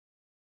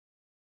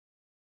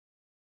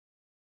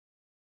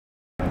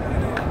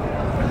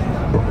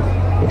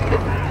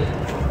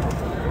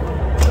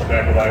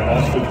Tackled by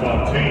Austin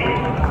Fontaine.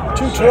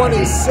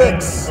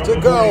 2:26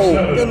 to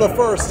go in the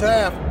first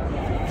half.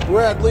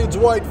 Red leads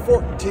White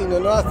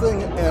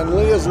 14-0, and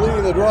Lee is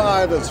leading the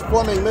drive as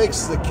Fleming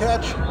makes the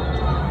catch.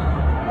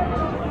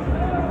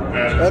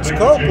 That's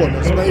Copeland,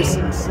 as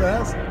Mason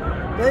says.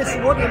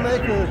 Mason, what do you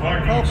make of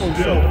Copeland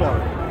so far?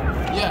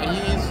 Yeah,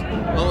 he's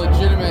a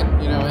legitimate,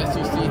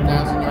 SEC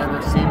 1,000-yard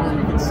receiver.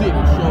 You can see it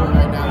showing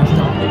right now. He's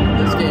dominating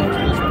this game to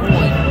this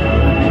point.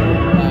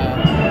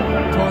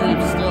 Torrey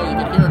still, you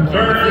can hear him.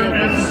 Third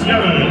and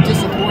 7.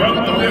 Disappointed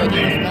with the way that he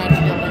was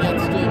matching up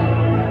against him,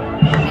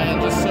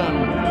 and just some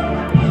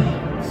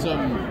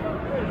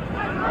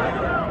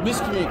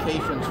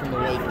miscommunications from the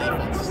White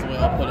defense is the way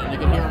I'll put it. You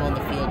can hear him on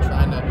the field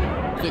trying to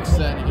fix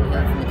that. You can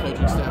hear it from the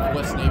coaching staff.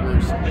 Wes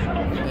Neighbors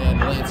and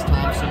Lance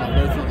Thompson on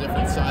both of the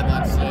different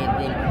sidelines today have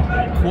been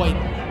quite,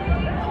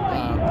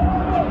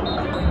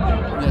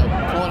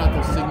 pulling out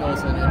those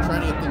signals and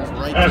trying to get things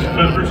right. At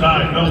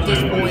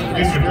this point in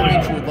the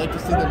scrimmage, you would like to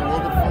see them a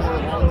little bit further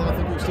along than I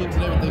think we've seen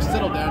today, but they've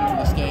settled down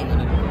into this game,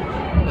 and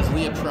as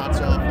Leah trots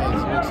off,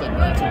 as it looks like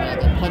Branson now,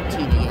 their punt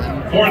team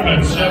again. 4th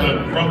and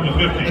 7 from the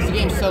 50. As the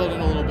game settled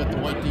in a little bit, the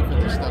White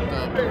defense has stepped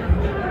up.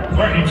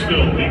 Martin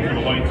still lead for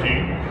the White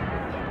team.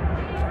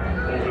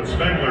 Colton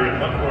Spangler in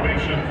punt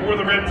formation for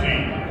the Red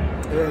team.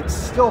 It's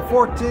still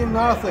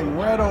 14-0,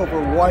 Red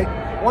over White.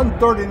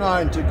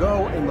 1:39 to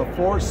go in the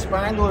fourth.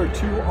 Spangler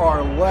to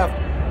our left.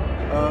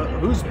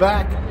 Who's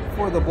back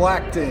for the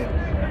black team?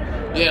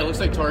 Yeah, it looks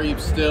like Tareeb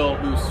Still,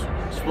 who's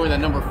sporting that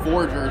number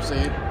 4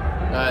 jersey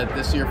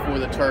this year for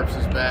the Terps,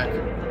 is back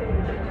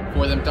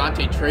for them.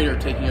 Dante Trader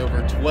taking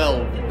over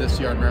 12 this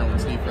year on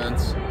Maryland's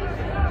defense.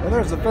 And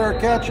there's a fair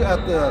catch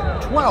at the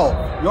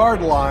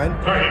 12-yard line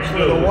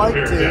for the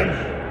White team.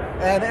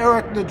 And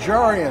Eric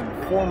Najarian,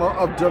 former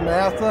of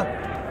DeMatha,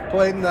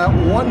 played in that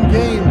one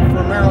game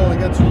for Maryland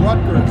against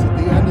Rutgers at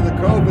the end of the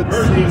COVID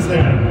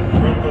season.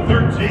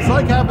 It's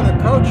like having a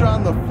coach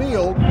on the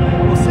field.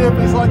 We'll see if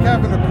he's like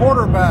having a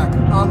quarterback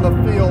on the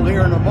field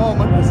here in a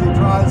moment as he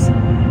tries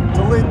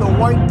to lead the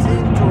White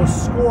team to a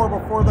score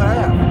before the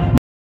half.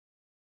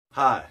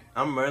 Hi,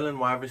 I'm Maryland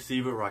wide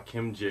receiver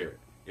Rakim Jarrett.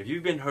 If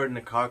you've been hurt in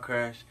a car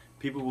crash,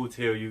 people will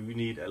tell you you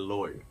need a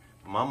lawyer.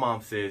 My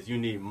mom says you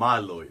need my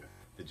lawyer,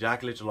 the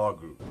Jackledge Law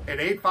Group. At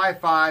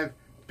 855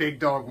 Big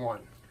Dog 1.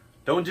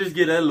 Don't just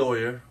get a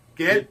lawyer,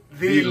 get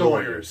the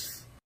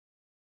lawyers.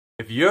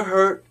 If you're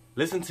hurt,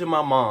 listen to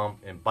my mom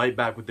and bite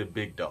back with the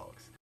big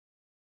dogs.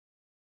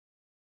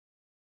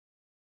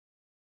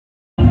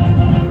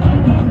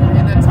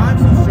 And at times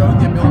he's shown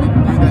the ability to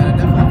do that. I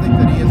definitely think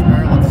that he is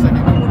Maryland's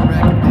second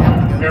quarterback if they have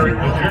to go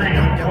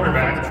Najarian,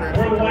 quarterback for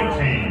the White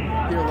team.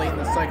 Here late in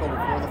the cycle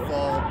before the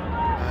fall.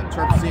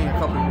 Terps seeing a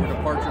couple more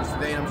departures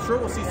today, and I'm sure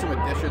we'll see some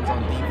additions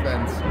on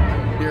defense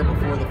here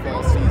before the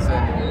fall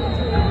season.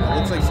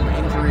 Looks like some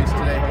injuries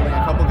today, holding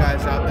a couple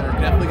guys out that are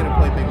definitely going to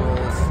play big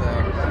roles.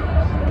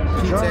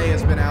 Kite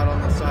has been out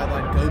on the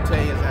sideline. Gote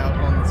is out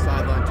on the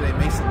sideline today.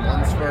 Mason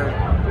Lunsford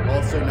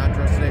also not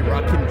dressed today.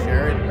 Rakim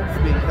Jarrett is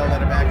being held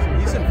out of action.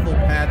 He's in full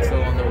pads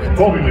though on the red.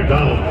 Colby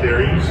McDonald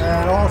carries.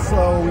 And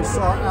also we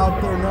saw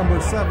out there number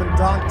 7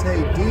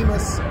 Dante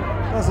Demas.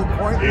 Doesn't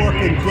quite look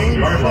in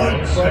game shape,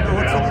 but it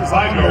looks like he's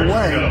on the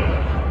way.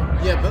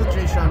 Yeah, both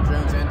Ja'Shawn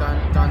Jones and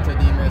Dante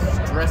Demas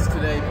dressed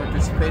today,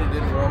 participated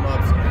in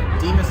warm-ups.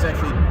 Demas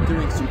actually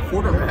doing some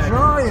quarterback.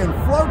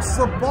 Najarian floats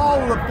the ball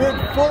with a big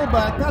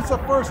fullback. That's the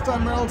first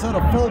time Maryland's had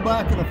a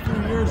fullback in a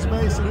few years,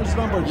 Mason. Who's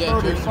number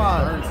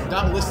 35? He's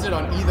not listed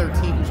on either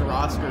team's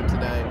roster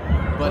today,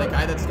 but a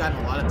guy that's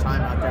gotten a lot of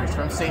time out there. He's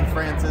from St.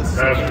 Francis.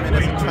 Came in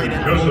as a tight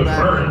end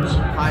fullback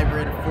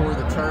hybrid for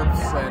the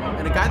Terps,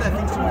 and a guy that I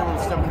think someone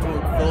will step into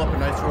and fill up a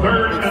nice role.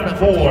 Big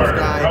special teams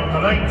guy,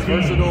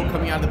 versatile,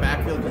 coming out of the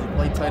backfield because he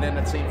played tight end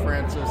at St.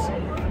 Francis,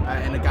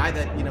 and a guy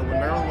that, when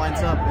Maryland lines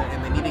up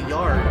and they need a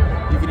yard,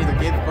 you can either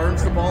give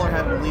Burns the ball or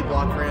have him lead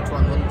block for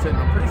Antoine Littleton.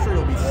 I'm pretty sure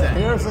he'll be set.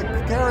 Here's a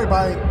carry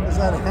by, is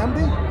that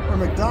Hemby or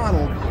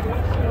McDonald?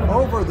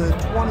 Over the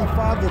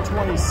 25 to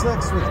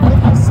 26 with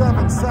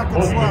 57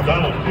 seconds left.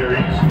 McDonald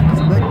carries.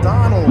 It's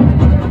McDonald,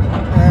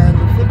 and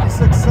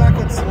 56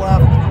 seconds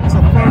left. It's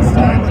a first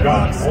time the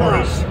clock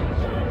stops.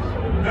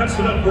 That's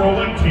it up for a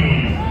White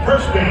team.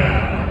 First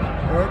down.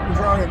 Eric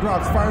Najarian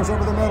drops, fires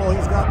over the middle.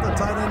 He's got the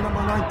tight end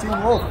number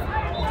 19, Wolf,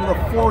 to the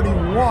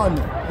 41.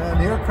 And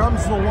here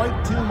comes the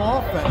White team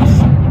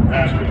offense.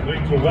 Pass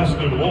complete to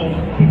Weston Wolf.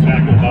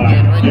 Tackled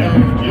by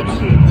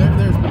Gibson.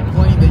 There's been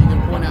plenty that you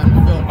can point out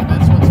in film, but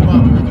that's one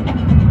spot where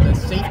the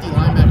safety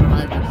linebacker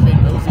hybrid,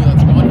 Shane Mosley,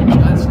 lets Audrey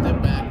try to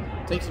step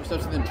back, take some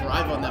steps, and then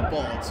drive on that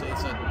ball. It's a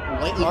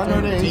lightly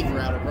thrown deep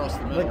route across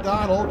the middle.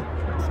 McDonald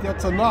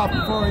gets enough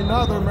for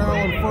another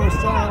Maryland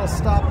first down. It'll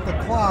stop the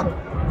clock.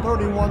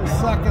 31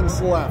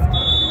 seconds left.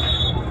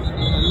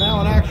 And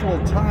now an actual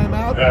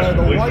timeout by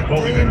the White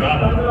team.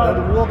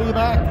 And we'll be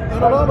back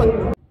in a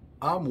moment.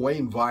 I'm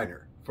Wayne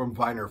Viner from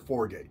Viner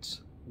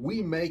Foregates.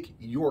 We make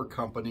your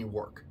company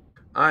work.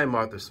 I'm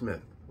Arthur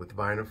Smith with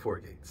Viner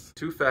Foregates.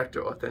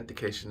 Two-factor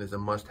authentication is a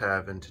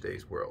must-have in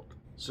today's world.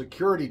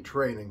 Security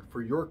training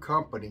for your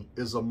company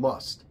is a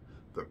must.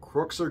 The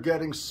Crooks are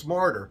getting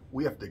smarter.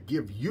 We have to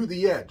give you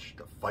the edge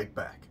to fight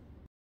back.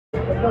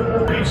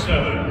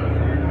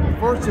 37.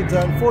 First and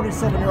 10,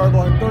 47-yard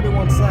line,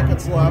 31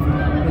 seconds left.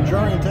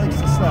 Najarian takes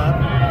the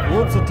snap,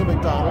 loops it to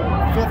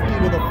McDonald,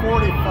 50 to the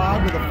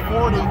 45 to the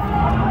 40.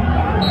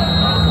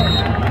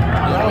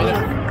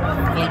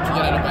 Fight to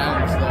get out of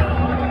bounds there.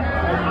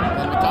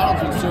 And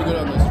McDonald's been so good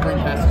on those screen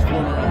passes for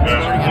me.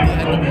 Starting at the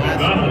end of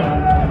last year.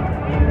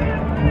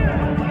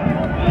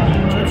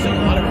 We're seeing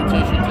a lot of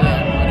rotation today.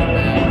 Running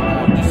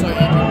back. We just saw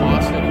Andrew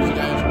Boston, who's a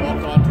guy who's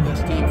walked on to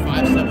this team.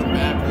 5'7"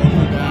 back,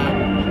 local guy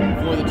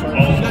for the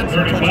Terps. He's got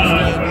some touches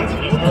today. Looks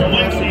aggressive with the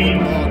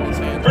ball in his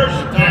hands.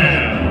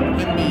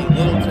 McDonald, him being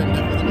Littleton,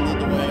 definitely going to lead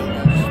the way,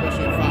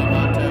 especially in foul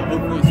Montel.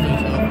 Hopefully he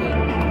stays healthy.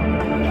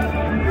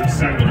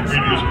 Back to the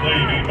previous play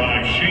made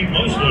by Shane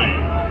Mosley.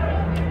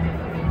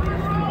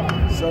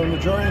 So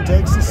Najarian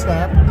takes the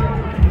snap.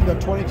 He's got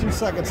 22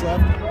 seconds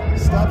left.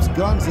 Stops,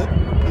 guns it.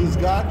 He's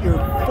got your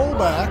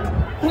fullback.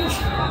 And we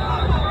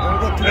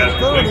get to the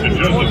 30 to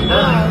 29.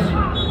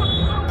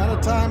 And a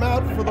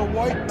timeout for the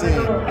white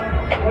team.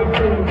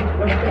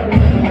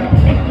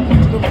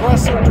 It's an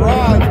impressive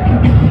drive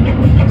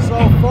so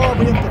far.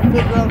 We have to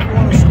figure out if we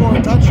want to score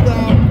a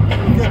touchdown.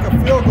 We kick a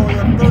field goal. You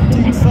have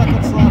 13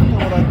 seconds left for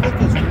what I think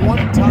is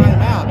one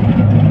timeout.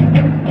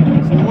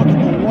 So you look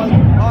at the white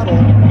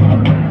huddle.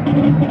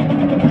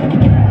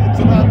 It's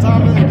about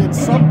time that they did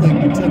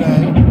something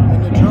today.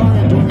 And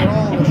Najarian doing it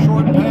all in a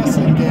short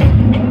passing game.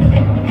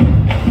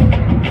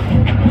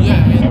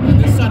 Yeah,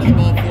 and this side of the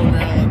ball for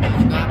Maryland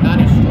is not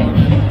as strong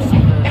as a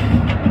receiver.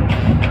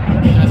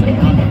 It has a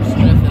Robert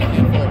Smith and a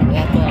handful of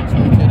walk-ons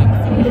rotating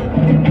through.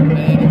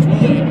 And it's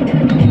really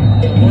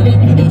working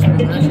through those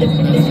progressions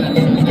in those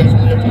senses. That's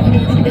when they have to run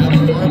those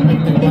routes sharp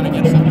if they want to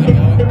get something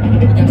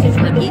going against this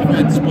red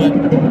defense. But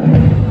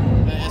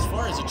as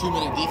far as a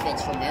two-minute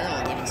defense from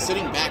Maryland, they've been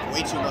sitting back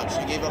way too much.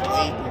 They gave up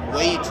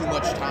way too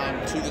much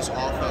time to this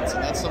offense,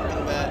 and that's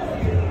something that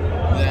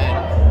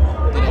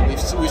you know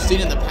we've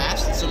seen in the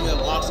past, and something that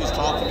Loxley's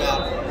talked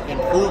about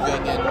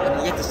improving, and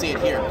we'll get to see it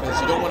here because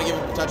you don't want to give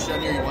up a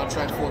touchdown here. You want to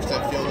try and force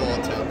that field goal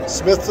attempt.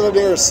 Smith to the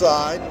near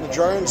side.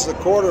 Najarian's the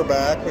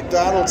quarterback.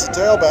 McDonald's the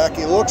tailback.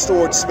 He looks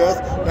towards Smith.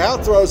 Now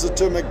throws it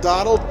to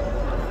McDonald.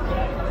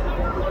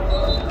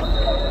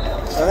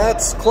 And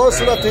that's close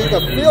enough to kick a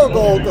field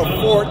goal to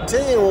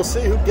 14. We'll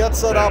see who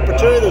gets that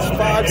opportunity. There's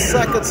 5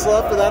 seconds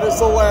left, and that is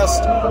the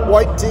last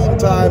white team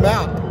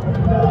timeout.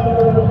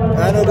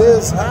 And it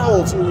is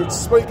Howells, who was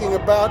speaking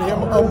about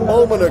him a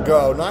moment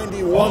ago.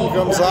 91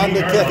 comes on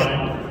to kick it.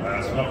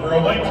 That's number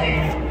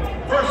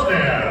 19. First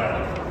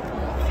down.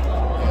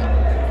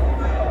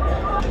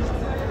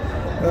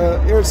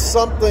 Here's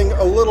something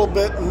a little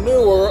bit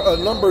newer.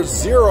 Number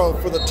 0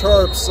 for the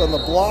Terps on the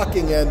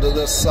blocking end of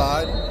this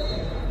side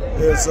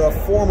is a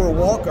former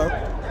walk-on.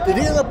 Did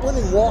he end up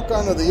winning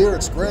walk-on of the year?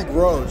 It's Greg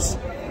Rose,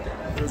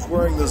 who's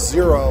wearing the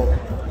 0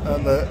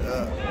 and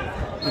the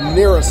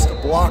nearest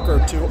blocker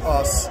to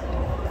us.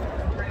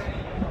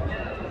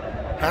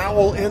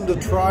 Howell in to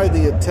try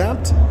the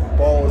attempt.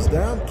 Ball is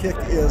down. Kick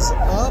is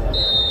up.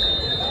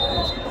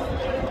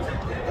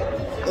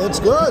 It's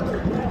good.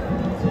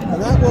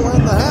 And that will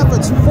end the half.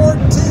 It's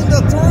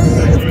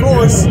 14-3. Of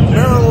course,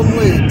 Maryland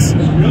leads.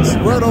 It's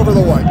right over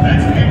the white.